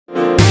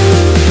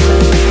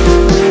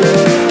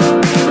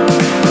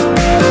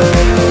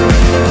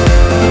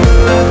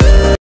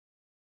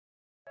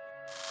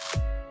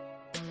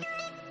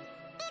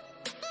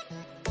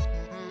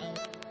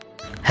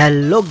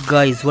Hello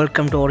guys,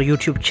 welcome to our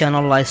YouTube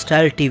channel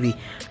Lifestyle TV.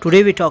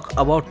 Today we talk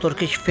about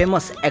Turkish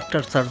famous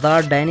actor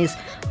Serdar Deniz,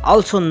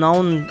 also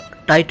known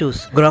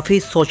Titus, biography,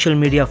 social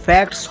media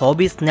facts,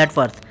 hobbies, net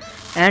worth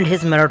and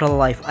his marital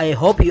life. I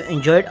hope you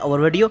enjoyed our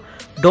video.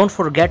 Don't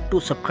forget to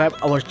subscribe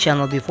our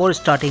channel. Before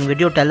starting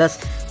video, tell us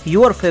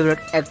your favorite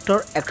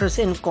actor, actress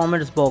in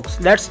comments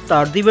box. Let's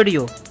start the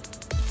video.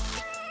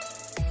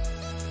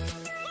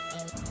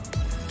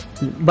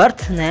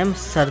 Birth name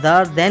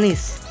Serdar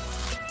Deniz,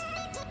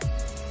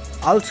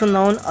 also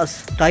known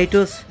as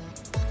Titus.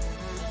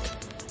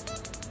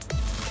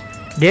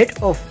 Date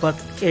of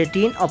birth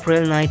 18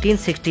 April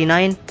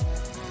 1969.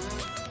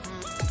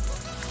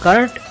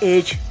 Current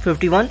age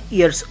 51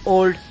 years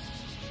old.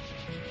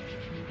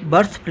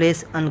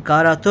 Birthplace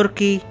Ankara,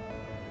 Turkey.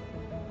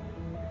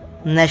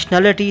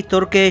 Nationality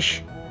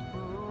Turkish.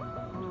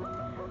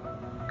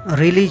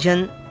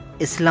 Religion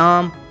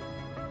Islam.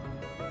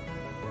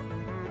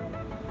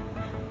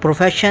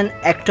 Profession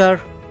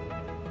actor.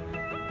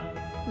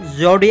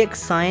 Zodiac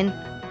sign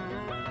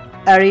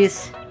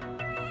Aries.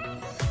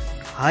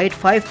 Height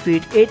 5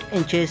 feet 8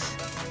 inches.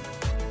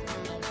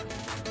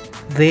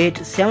 Weight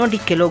 70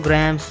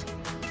 kilograms.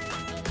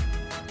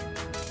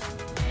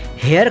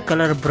 Hair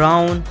color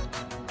brown.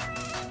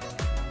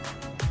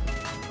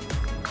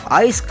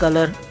 Eyes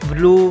color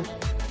blue.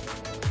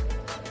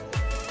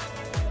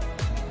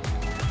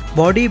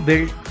 Body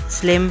build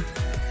slim.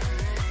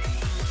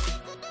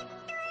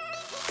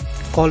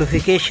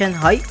 Qualification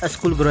high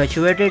school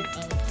graduated.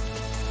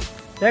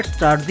 Let's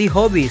start the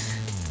hobbies.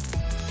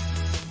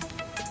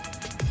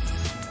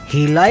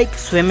 He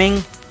likes swimming,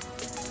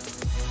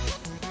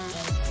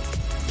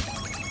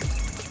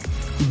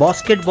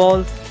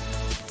 basketball.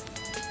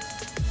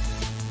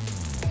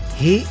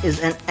 He is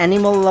an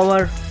animal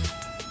lover.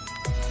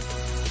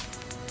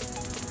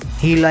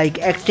 He likes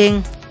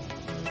acting.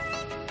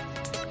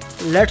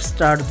 Let's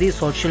start the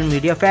social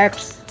media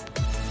facts.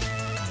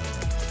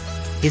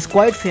 He's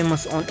quite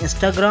famous on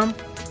Instagram.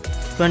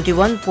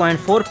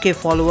 21.4k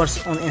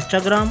followers on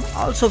Instagram,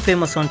 also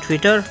famous on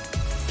Twitter.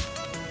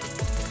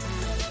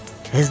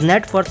 His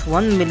net worth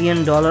 $1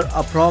 million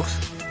approx.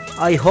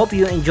 I hope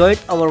you enjoyed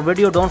our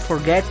video. Don't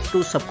forget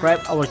to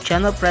subscribe our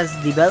channel, press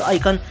the bell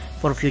icon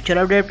for future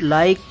update.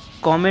 Like,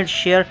 comment,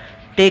 share.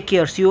 Take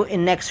care. See you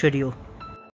in next video.